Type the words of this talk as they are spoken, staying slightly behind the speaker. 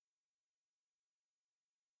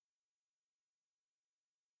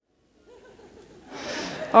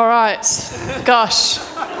All right. Gosh.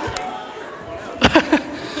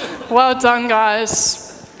 Well done,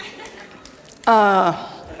 guys.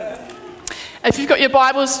 If you've got your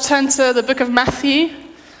Bibles, turn to the book of Matthew.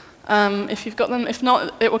 If you've got them. If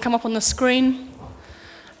not, it will come up on the screen.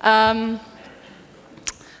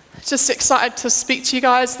 Just excited to speak to you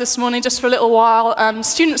guys this morning just for a little while.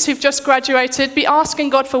 Students who've just graduated, be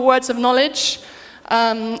asking God for words of knowledge.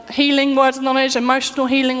 Healing words of knowledge, emotional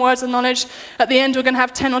healing words of knowledge. At the end, we're going to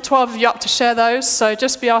have 10 or 12 of you up to share those, so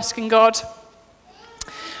just be asking God.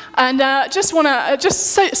 And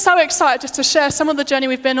so excited just to share some of the journey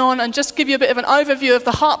we've been on and just give you a bit of an overview of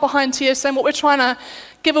the heart behind TSM, what we're trying to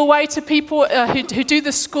give away to people who do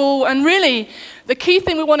the school. And really, the key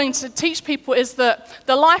thing we're wanting to teach people is that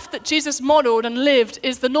the life that Jesus modeled and lived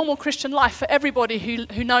is the normal Christian life for everybody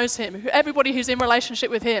who knows him, everybody who's in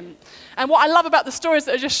relationship with him. And what I love about the stories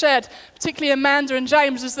that I just shared, particularly Amanda and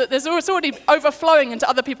James, is that it's already overflowing into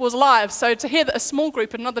other people's lives. So to hear that a small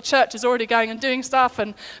group in another church is already going and doing stuff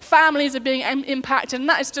and families are being impacted, and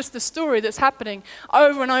that is just the story that's happening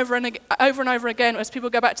over and over again as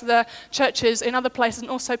people go back to their churches in other places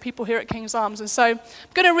and also people here at King's Arms. And so I'm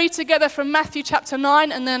going to read together from Matthew chapter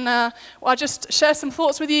 9, and then I'll just share some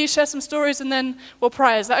thoughts with you, share some stories, and then we'll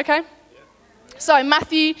pray. Is that okay? Yeah. So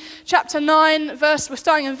Matthew chapter 9, we're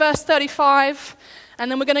starting in verse 35,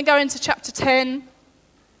 and then we're going to go into chapter 10.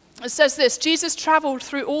 It says this: Jesus traveled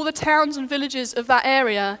through all the towns and villages of that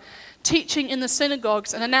area, teaching in the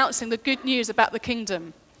synagogues and announcing the good news about the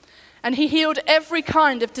kingdom. And he healed every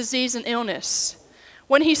kind of disease and illness.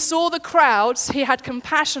 When he saw the crowds, he had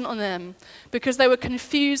compassion on them because they were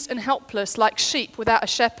confused and helpless like sheep without a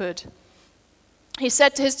shepherd. He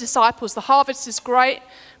said to his disciples, "The harvest is great,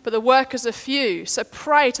 but the workers are few. So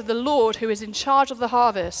pray to the Lord who is in charge of the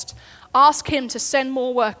harvest. Ask him to send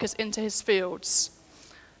more workers into his fields."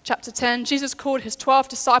 Chapter 10, Jesus called his 12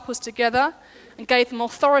 disciples together and gave them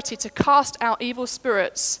authority to cast out evil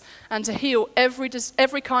spirits and to heal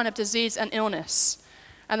every kind of disease and illness.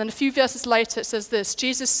 And then a few verses later it says this: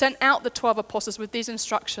 Jesus sent out the 12 apostles with these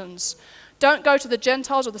instructions. "Don't go to the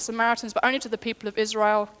Gentiles or the Samaritans, but only to the people of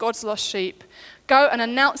Israel, God's lost sheep. Go and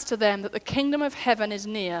announce to them that the kingdom of heaven is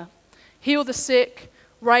near. Heal the sick,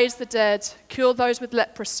 raise the dead, cure those with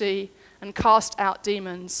leprosy, and cast out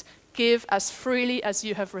demons. Give as freely as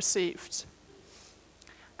you have received."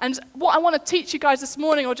 And what I want to teach you guys this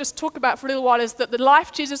morning, or just talk about for a little while, is that the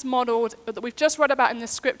life Jesus modeled, that we've just read about in this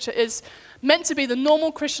scripture, is meant to be the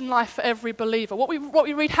normal Christian life for every believer. What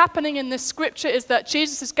we read happening in this scripture is that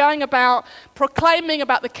Jesus is going about proclaiming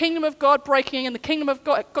about the kingdom of God breaking in and the kingdom of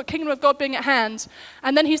God being at hand.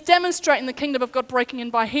 And then he's demonstrating the kingdom of God breaking in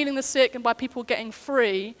by healing the sick and by people getting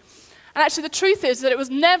free. And actually the truth is that it was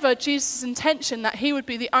never Jesus' intention that he would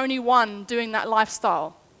be the only one doing that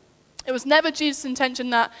lifestyle. It was never Jesus' intention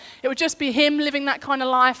that it would just be him living that kind of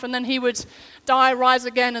life and then he would die, rise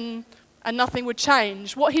again, and nothing would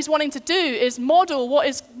change. What he's wanting to do is model what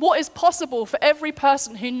is possible for every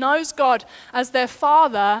person who knows God as their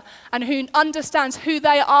Father and who understands who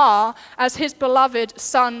they are as his beloved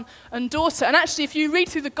son and daughter. And actually, if you read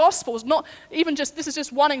through the Gospels, not even just, this is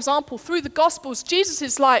just one example, through the Gospels, Jesus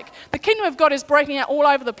is like, the kingdom of God is breaking out all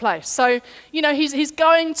over the place. So, he's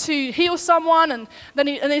going to heal someone, and then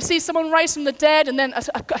he sees someone raised from the dead, and then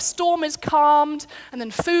a storm is calmed, and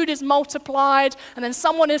then food is multiplied, and then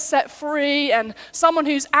someone is set free, and someone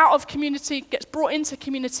who's out of community gets brought into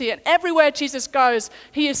community. And everywhere Jesus goes,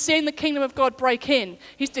 he is seeing the kingdom of God break in.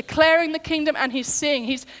 He's declaring the kingdom, and he's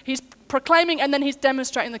proclaiming, and then he's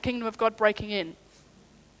demonstrating the kingdom of God breaking in,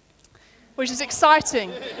 which is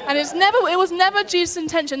exciting. And it was never Jesus'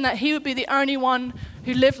 intention that he would be the only one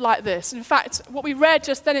who lived like this. In fact, what we read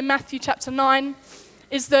just then in Matthew chapter 9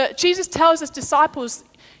 is that Jesus tells his disciples,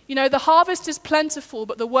 the harvest is plentiful,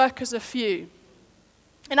 but the workers are few.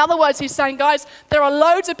 In other words, he's saying, guys, there are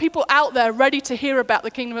loads of people out there ready to hear about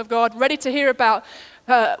the kingdom of God, ready to hear about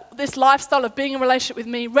this lifestyle of being in relationship with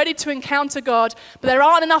me, ready to encounter God, but there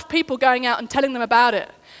aren't enough people going out and telling them about it.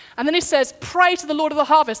 And then he says, pray to the Lord of the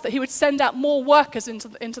harvest that he would send out more workers into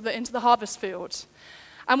the harvest field.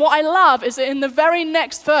 And what I love is that in the very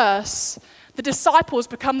next verse, the disciples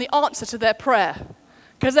become the answer to their prayer.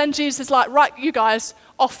 Because then Jesus is like, right, you guys,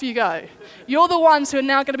 off you go. You're the ones who are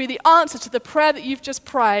now going to be the answer to the prayer that you've just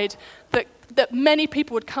prayed, that many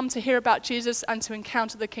people would come to hear about Jesus and to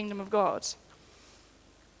encounter the kingdom of God.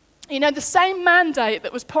 The same mandate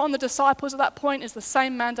that was put on the disciples at that point is the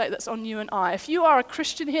same mandate that's on you and I. If you are a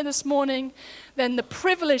Christian here this morning, then the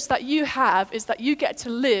privilege that you have is that you get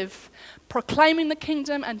to live proclaiming the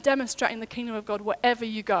kingdom and demonstrating the kingdom of God wherever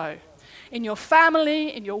you go. in your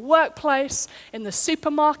family, in your workplace, in the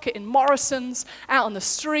supermarket, in Morrison's, out on the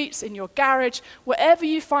streets, in your garage, wherever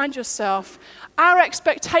you find yourself, our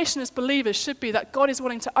expectation as believers should be that God is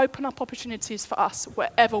wanting to open up opportunities for us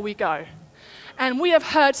wherever we go. And we have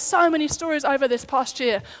heard so many stories over this past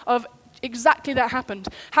year of exactly that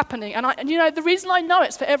happening. And you know, the reason I know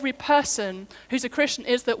it's for every person who's a Christian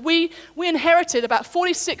is that we inherited about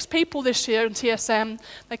 46 people this year in TSM.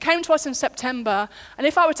 They came to us in September, and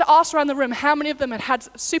if I were to ask around the room how many of them had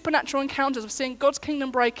supernatural encounters of seeing God's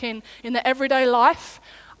kingdom break in their everyday life,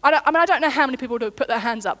 I don't know how many people would put their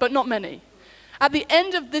hands up, but not many. At the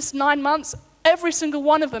end of this 9 months, every single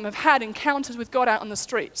one of them have had encounters with God out on the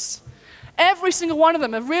streets. Every single one of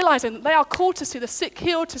them are realizing that they are called to see the sick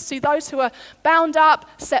healed, to see those who are bound up,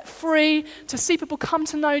 set free, to see people come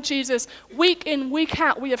to know Jesus. Week in, week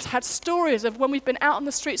out, we have had stories of when we've been out on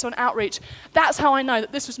the streets on outreach. That's how I know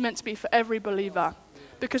that this was meant to be for every believer,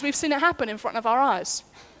 because we've seen it happen in front of our eyes.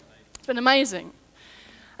 It's been amazing.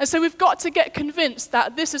 And so we've got to get convinced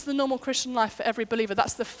that this is the normal Christian life for every believer.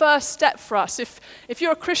 That's the first step for us. If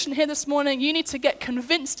you're a Christian here this morning, you need to get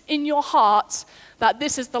convinced in your heart that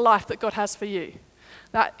this is the life that God has for you.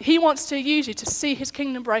 That he wants to use you to see his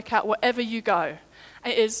kingdom break out wherever you go.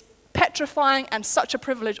 It is petrifying and such a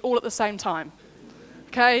privilege all at the same time.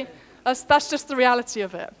 Okay? That's just the reality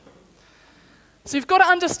of it. So you've got to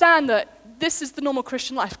understand that this is the normal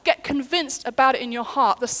Christian life. Get convinced about it in your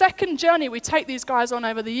heart. The second journey we take these guys on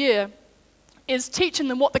over the year is teaching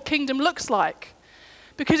them what the kingdom looks like.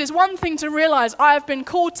 Because it's one thing to realize I have been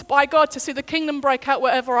called by God to see the kingdom break out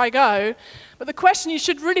wherever I go. But the question you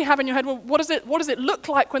should really have in your head, well, what does it look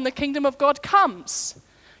like when the kingdom of God comes?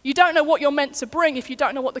 You don't know what you're meant to bring if you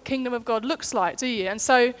don't know what the kingdom of God looks like, do you? And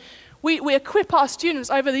so we equip our students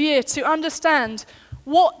over the year to understand,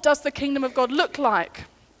 what does the kingdom of God look like?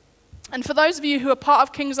 And for those of you who are part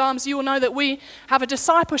of King's Arms, you will know that we have a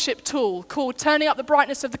discipleship tool called Turning Up the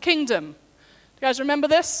Brightness of the Kingdom. Do you guys remember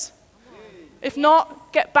this? If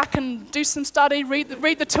not, get back and do some study, read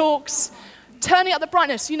the talks. Turning up the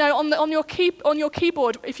brightness, you know, on your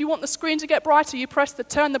keyboard, if you want the screen to get brighter, you press the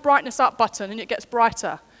turn the brightness up button and it gets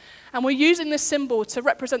brighter. And we're using this symbol to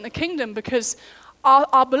represent the kingdom because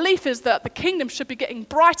our belief is that the kingdom should be getting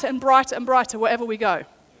brighter and brighter and brighter wherever we go.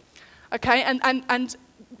 Okay, and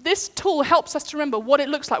this tool helps us to remember what it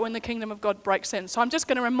looks like when the kingdom of God breaks in. So I'm just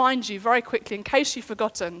going to remind you very quickly, in case you've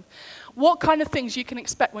forgotten, what kind of things you can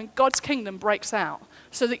expect when God's kingdom breaks out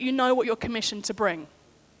so that you know what you're commissioned to bring.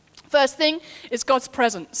 First thing is God's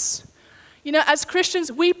presence. You know, as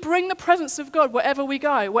Christians, we bring the presence of God wherever we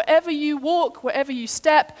go. Wherever you walk, wherever you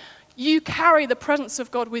step, you carry the presence of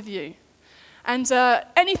God with you. And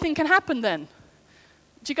anything can happen then.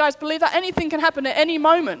 Do you guys believe that? Anything can happen at any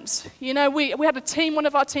moment. You know, we had a team, one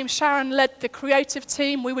of our teams, Sharon led the creative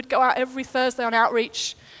team. We would go out every Thursday on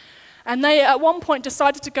outreach. And they, at one point,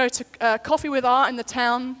 decided to go to Coffee with Art in the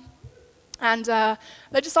town. And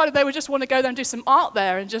they decided they would just want to go there and do some art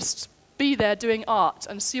there and just be there doing art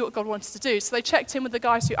and see what God wanted to do. So they checked in with the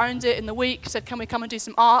guys who owned it in the week, said, can we come and do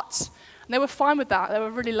some art? And they were fine with that. They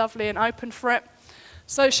were really lovely and open for it.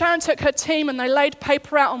 So Sharon took her team and they laid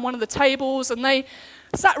paper out on one of the tables and they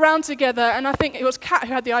sat round together, and I think it was Kat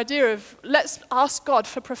who had the idea of, let's ask God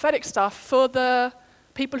for prophetic stuff for the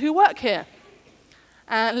people who work here.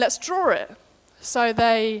 And let's draw it. So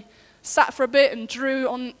they sat for a bit and drew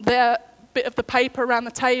on their bit of the paper around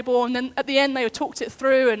the table, and then at the end they talked it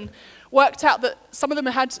through and worked out that some of them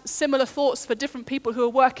had similar thoughts for different people who were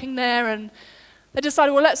working there, and they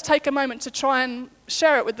decided, well, let's take a moment to try and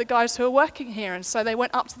share it with the guys who are working here. And so they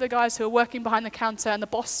went up to the guys who were working behind the counter, and the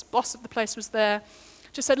boss of the place was there.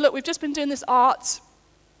 Just said, look, we've just been doing this art.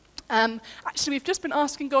 Actually, we've just been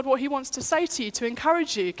asking God what he wants to say to you, to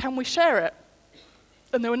encourage you. Can we share it?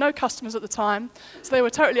 And there were no customers at the time, so they were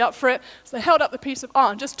totally up for it. So they held up the piece of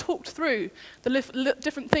art and just talked through the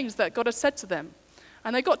different things that God had said to them.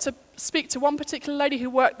 And they got to speak to one particular lady who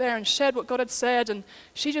worked there and shared what God had said, and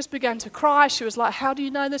she just began to cry. She was like, how do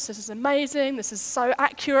you know this? This is amazing. This is so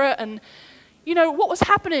accurate. And you know, what was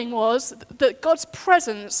happening was that God's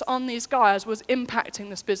presence on these guys was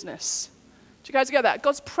impacting this business. Do you guys get that?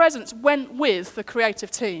 God's presence went with the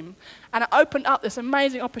creative team, and it opened up this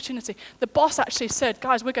amazing opportunity. The boss actually said,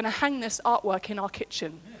 guys, we're going to hang this artwork in our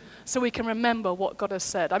kitchen so we can remember what God has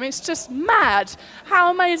said. I mean, it's just mad.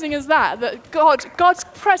 How amazing is that? That God's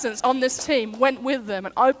presence on this team went with them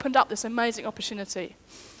and opened up this amazing opportunity.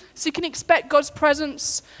 So you can expect God's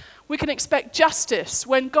presence. We can expect justice.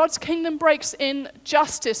 When God's kingdom breaks in,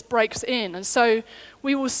 justice breaks in. And so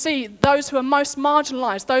we will see those who are most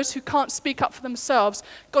marginalized, those who can't speak up for themselves,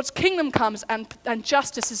 God's kingdom comes and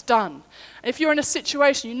justice is done. And if you're in a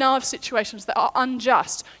situation, you know of situations that are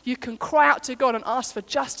unjust, you can cry out to God and ask for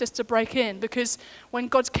justice to break in, because when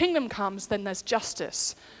God's kingdom comes, then there's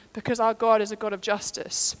justice, because our God is a God of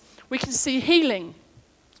justice. We can see healing.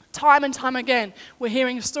 Time and time again, we're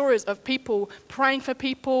hearing stories of people praying for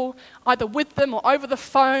people, either with them or over the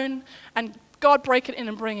phone, and God breaking in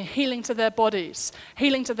and bringing healing to their bodies,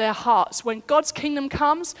 healing to their hearts. When God's kingdom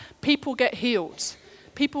comes, people get healed.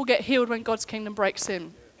 People get healed when God's kingdom breaks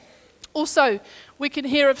in. Also, we can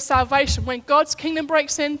hear of salvation. When God's kingdom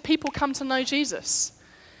breaks in, people come to know Jesus.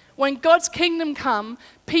 When God's kingdom come,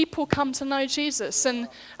 people come to know Jesus. And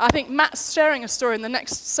I think Matt's sharing a story in the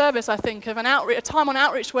next service, I think, of a time on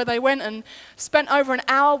outreach where they went and spent over an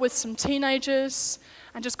hour with some teenagers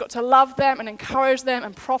and just got to love them and encourage them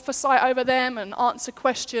and prophesy over them and answer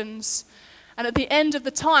questions. And at the end of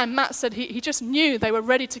the time, Matt said he just knew they were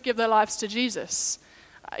ready to give their lives to Jesus.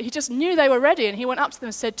 He just knew they were ready, and he went up to them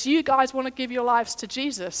and said, "Do you guys want to give your lives to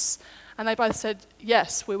Jesus?" And they both said,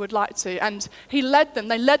 "Yes, we would like to." And they led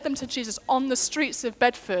them to Jesus on the streets of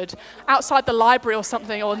Bedford, outside the library or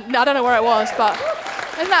something, or I don't know where it was, but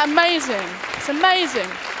isn't that amazing? It's amazing.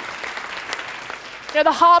 You know,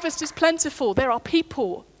 the harvest is plentiful. There are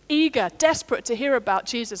people eager, desperate to hear about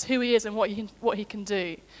Jesus, who he is and what he can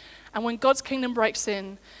do. And when God's kingdom breaks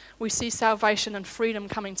in, we see salvation and freedom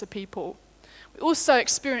coming to people. We also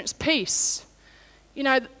experience peace. You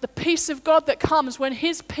know, the peace of God that comes when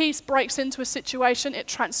his peace breaks into a situation, it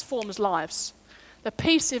transforms lives. The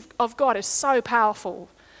peace of God is so powerful.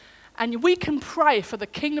 And we can pray for the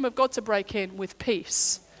kingdom of God to break in with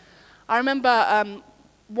peace. I remember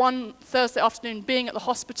one Thursday afternoon being at the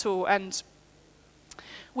hospital, and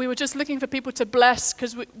we were just looking for people to bless,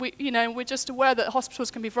 because we're just aware that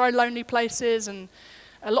hospitals can be very lonely places, and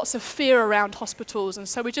lots of fear around hospitals, and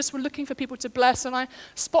so we just were looking for people to bless. And I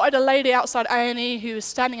spotted a lady outside A&E who was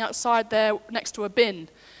standing outside there next to a bin,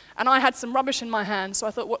 and I had some rubbish in my hand, so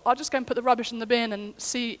I thought, well, I'll just go and put the rubbish in the bin and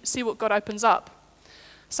see what God opens up.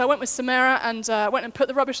 So I went with Samara and went and put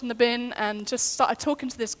the rubbish in the bin and just started talking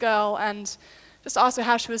to this girl and just asked her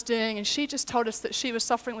how she was doing, and she just told us that she was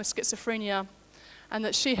suffering with schizophrenia and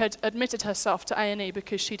that she had admitted herself to A&E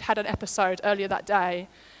because she'd had an episode earlier that day,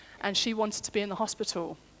 and she wanted to be in the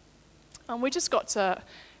hospital. And we just got to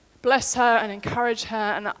bless her and encourage her,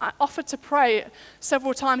 and I offered to pray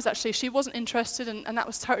several times actually. She wasn't interested, and that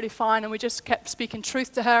was totally fine, and we just kept speaking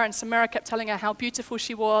truth to her, and Samara kept telling her how beautiful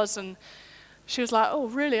she was, and she was like, "Oh,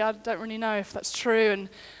 really? I don't really know if that's true."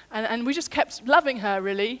 And we just kept loving her,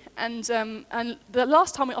 really. And the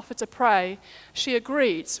last time we offered to pray, she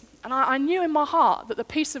agreed. And I knew in my heart that the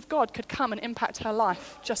peace of God could come and impact her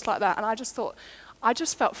life just like that. And I just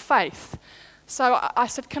felt faith. So I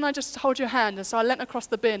said, "Can I just hold your hand?" And so I leant across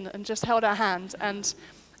the bin and just held her hand and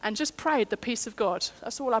just prayed the peace of God.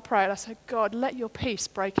 That's all I prayed. I said, "God, let your peace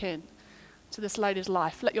break in to this lady's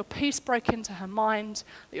life. Let your peace break into her mind.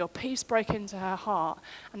 Let your peace break into her heart."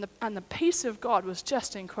 And the peace of God was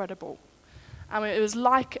just incredible. I mean, it was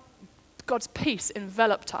like God's peace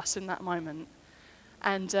enveloped us in that moment.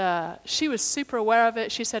 And she was super aware of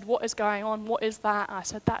it. She said, "What is going on? What is that?" I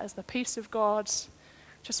said, "That is the peace of God.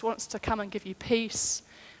 Just wants to come and give you peace."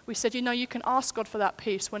 We said, "You can ask God for that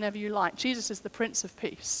peace whenever you like. Jesus is the Prince of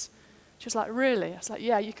Peace." She was like, "Really?" I was like,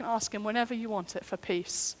 "Yeah, you can ask him whenever you want it for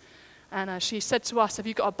peace." And she said to us, "Have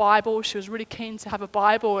you got a Bible?" She was really keen to have a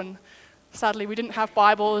Bible, and sadly we didn't have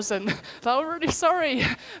Bibles, and I was really sorry.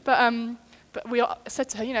 But we said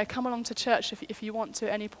to her, "Come along to church if you want to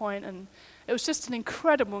at any point." And it was just an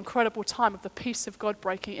incredible, incredible time of the peace of God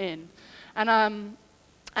breaking in.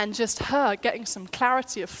 And just her getting some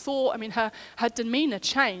clarity of thought. I mean, her demeanor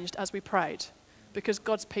changed as we prayed because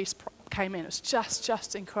God's peace came in. It was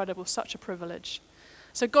just incredible, such a privilege.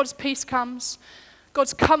 So God's peace comes.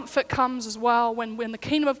 God's comfort comes as well. When the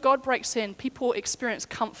kingdom of God breaks in, people experience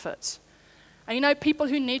comfort. And people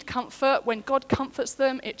who need comfort, when God comforts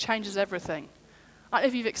them, it changes everything. I don't know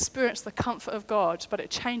if you've experienced the comfort of God, but it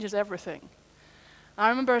changes everything. I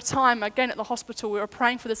remember a time, again at the hospital, we were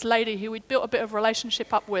praying for this lady who we'd built a bit of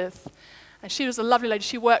relationship up with. And she was a lovely lady.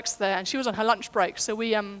 She works there, and she was on her lunch break. So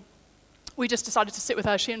we just decided to sit with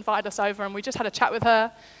her. She invited us over, and we just had a chat with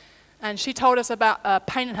her. And she told us about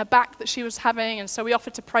pain in her back that she was having, and so we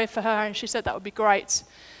offered to pray for her, and she said that would be great.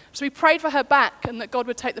 So we prayed for her back and that God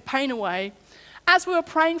would take the pain away. As we were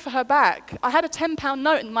praying for her back, I had a £10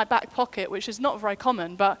 note in my back pocket, which is not very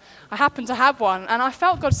common, but I happened to have one, and I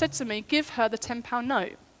felt God said to me, "Give her the £10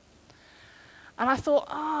 note." And I thought,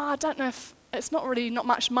 I don't know if it's not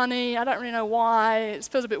much money. I don't really know why. It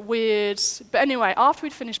feels a bit weird. But anyway, after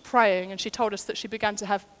we'd finished praying, and she told us that she began to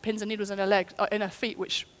have pins and needles in her feet,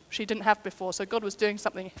 which she didn't have before. So God was doing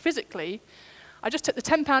something physically. I just took the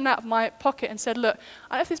 £10 out of my pocket and said, look,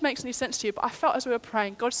 I don't know if this makes any sense to you, but I felt as we were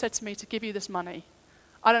praying, God said to me to give you this money.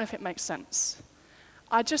 I don't know if it makes sense.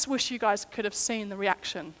 I just wish you guys could have seen the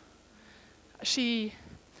reaction. She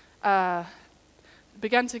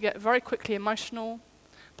began to get very quickly emotional,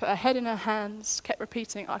 put her head in her hands, kept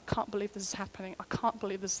repeating, I can't believe this is happening. I can't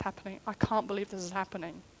believe this is happening. I can't believe this is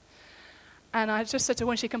happening. And I just said to her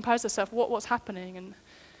when she composed herself, what's happening? And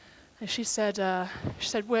she said,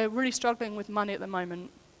 we're really struggling with money at the moment,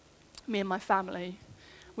 me and my family.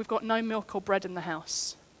 We've got no milk or bread in the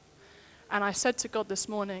house. And I said to God this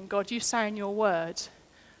morning, God, you say in your word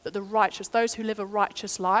that the righteous, those who live a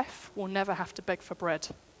righteous life, will never have to beg for bread.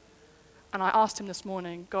 And I asked him this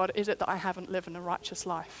morning, God, is it that I haven't lived in a righteous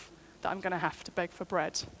life, that I'm going to have to beg for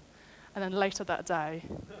bread? And then later that day,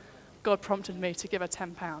 God prompted me to give her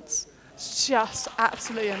 £10. It's just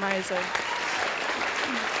absolutely amazing.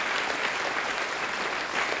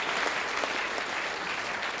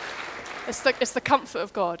 It's the comfort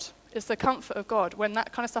of God. It's the comfort of God. When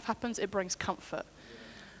that kind of stuff happens, it brings comfort.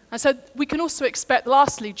 And so we can also expect,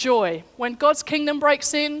 lastly, joy. When God's kingdom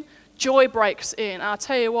breaks in, joy breaks in. And I'll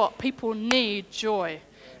tell you what, people need joy.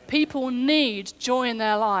 People need joy in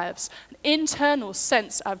their lives. An internal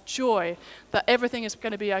sense of joy that everything is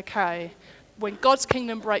going to be okay. When God's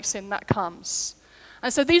kingdom breaks in, that comes.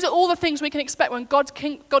 And so these are all the things we can expect when God's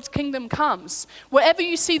kingdom comes. Wherever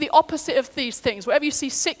you see the opposite of these things, wherever you see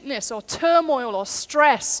sickness or turmoil or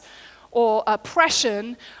stress or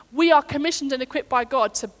oppression, we are commissioned and equipped by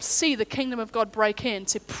God to see the kingdom of God break in,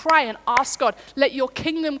 to pray and ask God, let your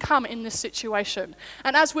kingdom come in this situation.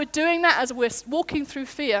 And as we're doing that, as we're walking through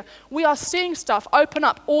fear, we are seeing stuff open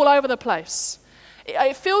up all over the place.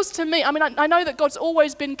 It feels to me, I know that God's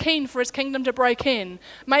always been keen for his kingdom to break in.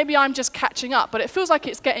 Maybe I'm just catching up, but it feels like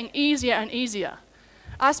it's getting easier and easier.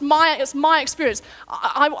 It's my experience.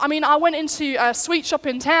 I went into a sweet shop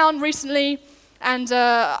in town recently and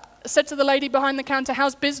said to the lady behind the counter,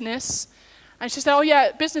 how's business? And she said, oh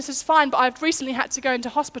yeah, business is fine, but I've recently had to go into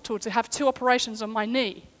hospital to have 2 operations on my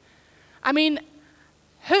knee.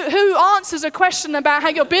 Who answers a question about how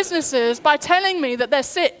your business is by telling me that they're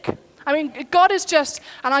sick? God is just,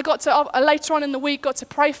 and I got to, later on in the week, got to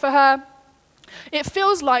pray for her. It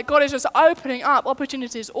feels like God is just opening up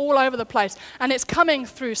opportunities all over the place. And it's coming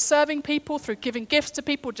through serving people, through giving gifts to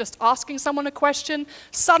people, just asking someone a question.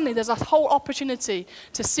 Suddenly there's a whole opportunity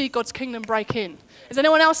to see God's kingdom break in. Is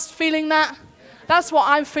anyone else feeling that? That's what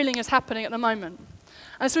I'm feeling is happening at the moment.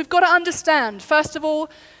 And so we've got to understand, first of all,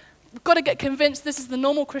 we've got to get convinced this is the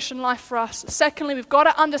normal Christian life for us. Secondly, we've got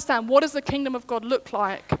to understand, what does the kingdom of God look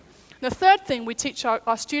like? The third thing we teach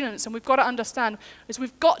our students, and we've got to understand, is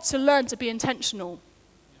we've got to learn to be intentional.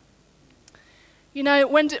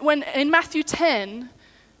 When in Matthew 10,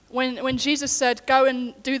 when Jesus said, go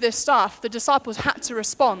and do this stuff, the disciples had to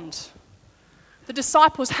respond. The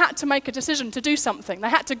disciples had to make a decision to do something. They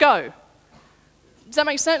had to go. Does that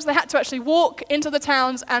make sense? They had to actually walk into the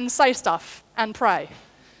towns and say stuff and pray.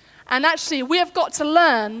 And actually, we have got to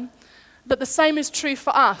learn that the same is true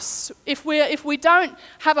for us. If we don't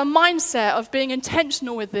have a mindset of being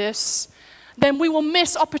intentional with this, then we will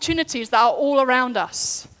miss opportunities that are all around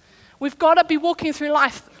us. We've got to be walking through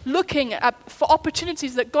life looking for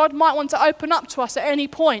opportunities that God might want to open up to us at any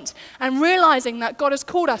point, and realizing that God has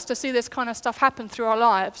called us to see this kind of stuff happen through our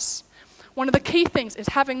lives. One of the key things is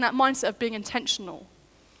having that mindset of being intentional.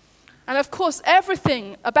 And of course,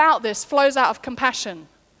 everything about this flows out of compassion.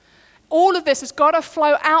 All of this has got to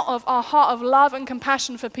flow out of our heart of love and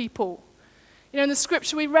compassion for people. In the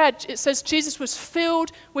scripture we read, it says Jesus was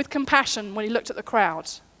filled with compassion when he looked at the crowd.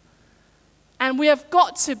 And we have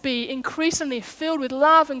got to be increasingly filled with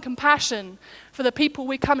love and compassion for the people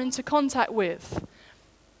we come into contact with.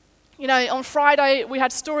 On Friday, we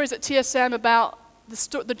had stories at TSM about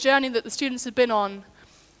the journey that the students had been on.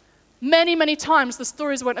 Many, many times the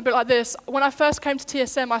stories went a bit like this. When I first came to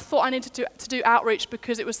TSM, I thought I needed to do outreach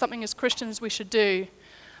because it was something as Christians we should do.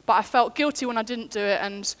 But I felt guilty when I didn't do it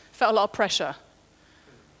and felt a lot of pressure.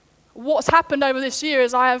 What's happened over this year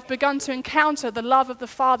is I have begun to encounter the love of the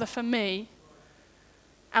Father for me.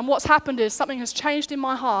 And what's happened is something has changed in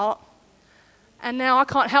my heart. And now I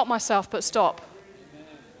can't help myself but stop.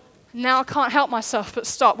 Now I can't help myself but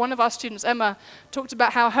stop. One of our students, Emma, talked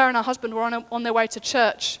about how her and her husband were on their way to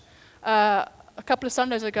church a couple of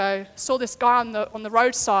Sundays ago, saw this guy on the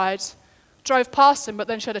roadside, drove past him, but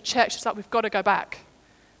then she had a check. She's like, we've got to go back.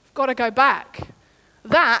 We've got to go back.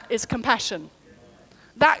 That is compassion.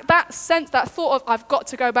 That sense, that thought of, I've got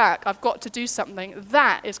to go back, I've got to do something,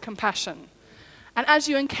 that is compassion. And as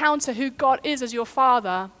you encounter who God is as your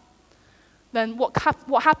Father, then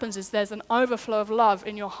what happens is there's an overflow of love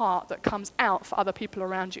in your heart that comes out for other people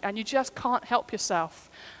around you. And you just can't help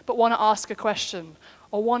yourself but want to ask a question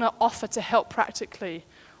or want to offer to help practically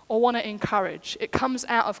or want to encourage. It comes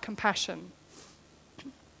out of compassion.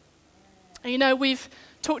 And you know, we've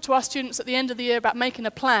talked to our students at the end of the year about making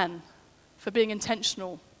a plan for being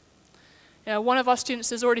intentional. You know, one of our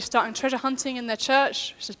students is already starting treasure hunting in their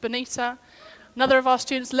church, which is Benita. Another of our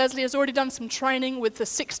students, Leslie, has already done some training with the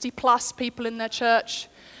 60-plus people in their church.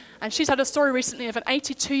 And she's had a story recently of an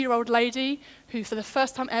 82-year-old lady who, for the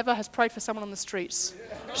first time ever, has prayed for someone on the streets.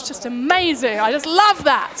 It's just amazing. I just love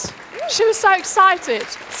that. She was so excited.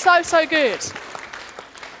 So good.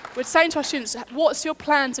 We're saying to our students, what's your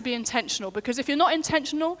plan to be intentional? Because if you're not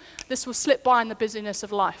intentional, this will slip by in the busyness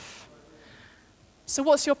of life. So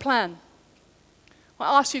what's your plan?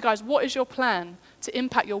 I ask you guys, what is your plan to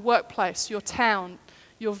impact your workplace, your town,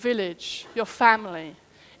 your village, your family?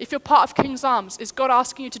 If you're part of King's Arms, is God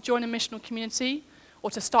asking you to join a missional community or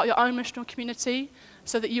to start your own missional community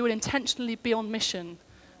so that you would intentionally be on mission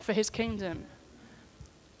for his kingdom?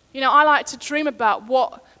 You know, I like to dream about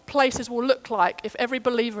what places will look like if every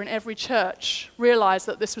believer in every church realized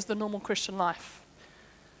that this was the normal Christian life.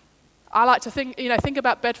 I like to think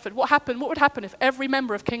about Bedford. What would happen if every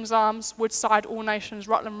member of King's Arms, Woodside, All Nations,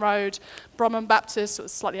 Rutland Road, Bromham Baptist, so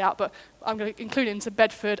it's slightly out, but I'm going to include it into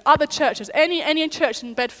Bedford, other churches, any church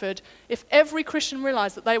in Bedford, if every Christian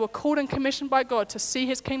realized that they were called and commissioned by God to see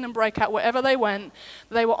his kingdom break out wherever they went,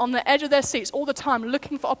 they were on the edge of their seats all the time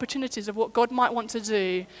looking for opportunities of what God might want to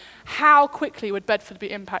do, how quickly would Bedford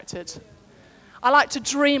be impacted? I like to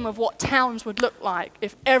dream of what towns would look like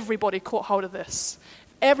if everybody caught hold of this.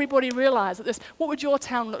 Everybody realized that what would your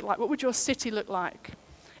town look like? What would your city look like?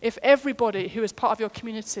 If everybody who is part of your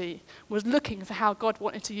community was looking for how God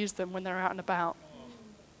wanted to use them when they're out and about.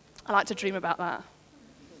 I like to dream about that.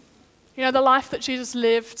 You know, the life that Jesus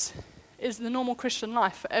lived is the normal Christian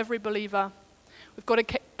life for every believer. We've got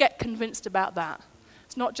to get convinced about that.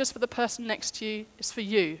 It's not just for the person next to you, it's for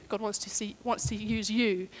you. God wants to use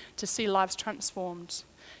you to see lives transformed.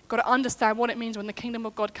 You've got to understand what it means when the kingdom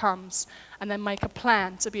of God comes and then make a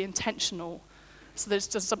plan to be intentional so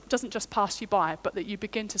that it doesn't just pass you by, but that you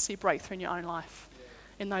begin to see breakthrough in your own life,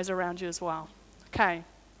 in those around you as well. Okay.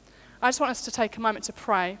 I just want us to take a moment to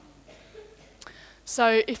pray.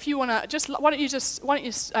 So if you want to, why don't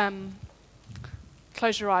you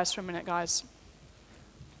close your eyes for a minute, guys.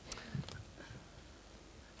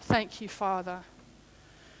 Thank you, Father.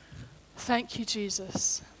 Thank you,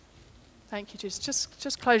 Jesus. Thank you, Jesus.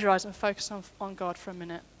 Just close your eyes and focus on God for a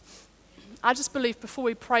minute. I just believe before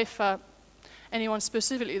we pray for anyone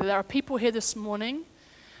specifically, that there are people here this morning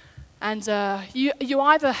and you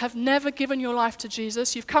either have never given your life to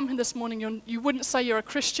Jesus, you've come here this morning, you wouldn't say you're a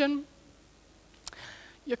Christian,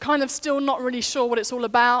 you're kind of still not really sure what it's all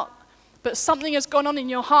about, but something has gone on in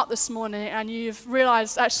your heart this morning and you've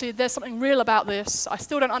realized actually there's something real about this. I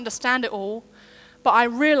still don't understand it all, but I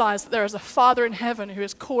realize that there is a Father in heaven who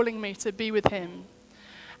is calling me to be with him.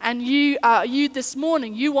 And you this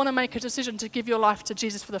morning, you want to make a decision to give your life to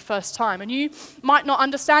Jesus for the first time. And you might not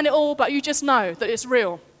understand it all, but you just know that it's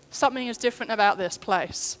real. Something is different about this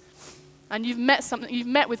place. And you've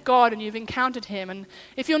met with God and you've encountered him. And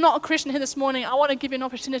if you're not a Christian here this morning, I want to give you an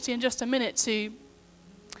opportunity in just a minute to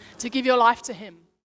give your life to him.